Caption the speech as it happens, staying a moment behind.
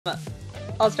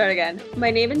I'll start again. My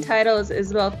name and title is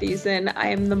Isabel. I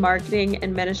am the marketing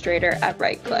administrator at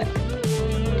RightClick.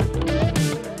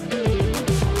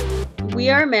 We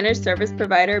are a managed service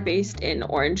provider based in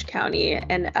Orange County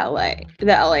and the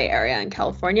LA area in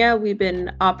California. We've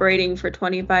been operating for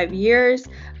 25 years.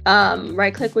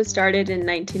 RightClick was started in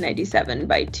 1997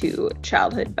 by two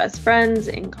childhood best friends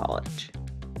in college.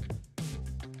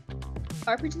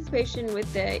 Our participation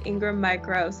with the Ingram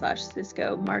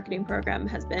Micro/Cisco marketing program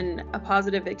has been a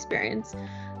positive experience.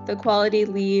 The quality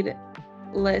lead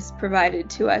list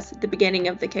provided to us at the beginning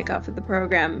of the kickoff of the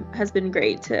program has been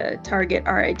great to target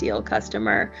our ideal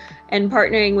customer, and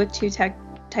partnering with two tech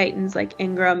titans like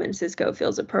Ingram and Cisco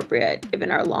feels appropriate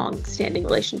given our long-standing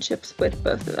relationships with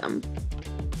both of them.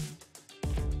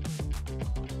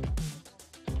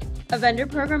 A vendor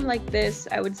program like this,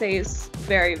 I would say, is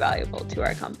very valuable to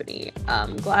our company.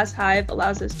 GlassHive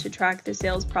allows us to track the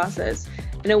sales process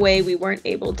in a way we weren't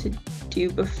able to do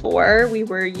before. We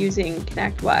were using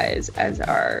Connectwise as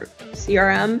our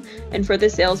CRM, and for the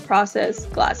sales process,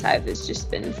 GlassHive has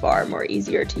just been far more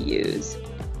easier to use.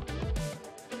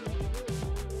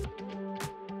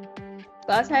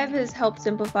 GlassHive has helped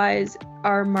simplify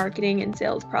our marketing and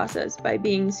sales process by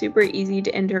being super easy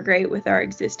to integrate with our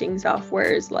existing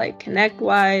softwares like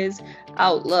Connectwise,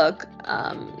 Outlook,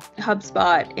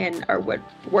 HubSpot, and our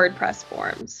WordPress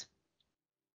forms.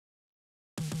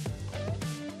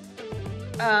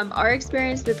 Our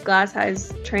experience with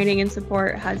GlassHive's training and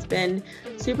support has been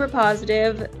super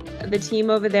positive. The team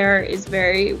over there is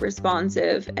very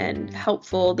responsive and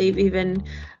helpful. They've even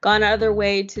gone out of their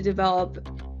way to develop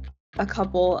a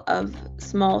couple of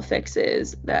small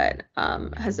fixes that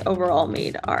has overall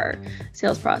made our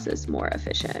sales process more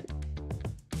efficient.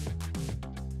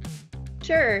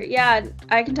 Sure, yeah,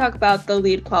 I can talk about the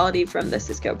lead quality from the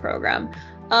Cisco program.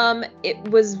 It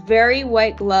was very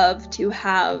white glove to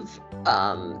have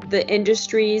the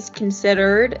industries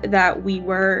considered that we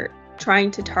were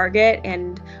trying to target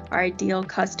and our ideal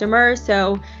customer.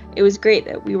 So it was great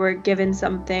that we were given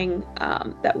something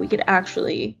that we could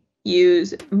actually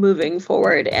use moving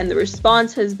forward, and the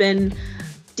response has been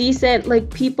decent.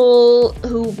 Like, people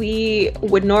who we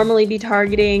would normally be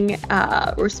targeting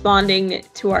responding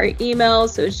to our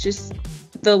emails, so it's just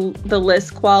the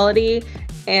list quality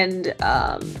and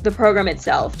the program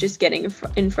itself just getting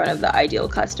in front of the ideal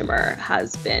customer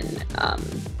has been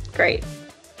great.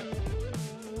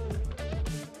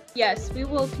 Yes, we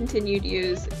will continue to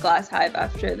use GlassHive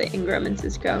after the Ingram and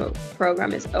Cisco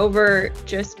program is over,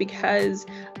 just because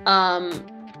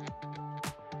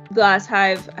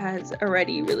GlassHive has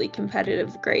already really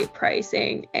competitive, great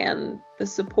pricing, and the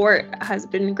support has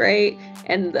been great,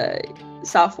 and the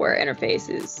software interface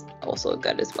is also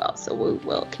good as well. So we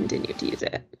will continue to use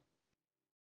it.